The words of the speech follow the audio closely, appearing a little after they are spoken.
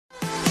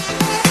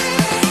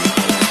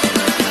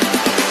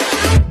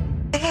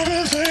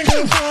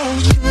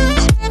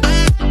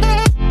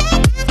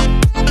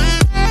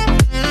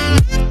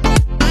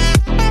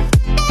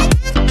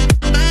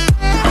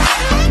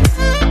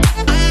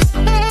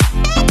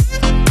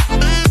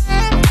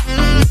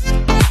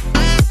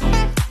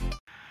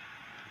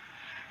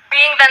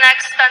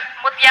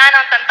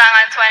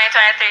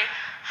2023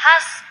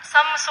 has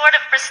some sort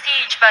of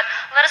prestige, but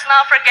let us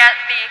not forget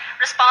the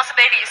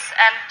responsibilities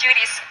and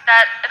duties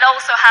that it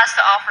also has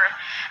to offer.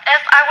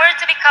 If I were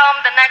to become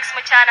the next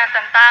Mutya ng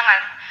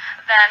Tantangan,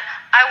 then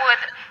I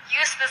would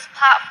use this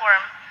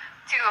platform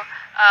to,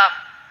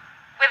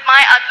 with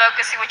my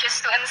advocacy, which is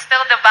to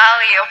instill the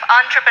value of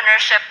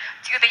entrepreneurship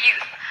to the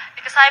youth.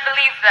 Because I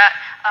believe that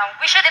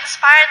we should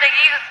inspire the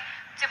youth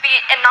to be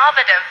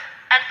innovative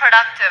and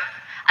productive.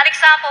 An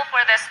example for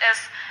this is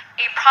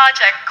a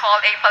project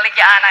called a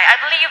Baligyaanay. I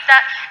believe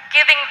that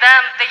giving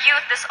them, the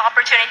youth, this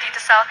opportunity to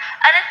sell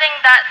anything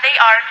that they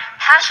are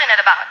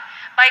passionate about,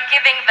 by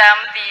giving them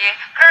the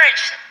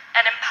courage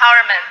and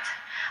empowerment,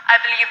 I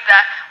believe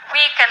that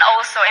we can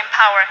also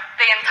empower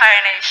the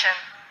entire nation.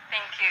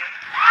 Thank you.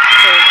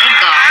 Oh my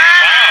God.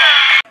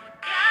 Wow.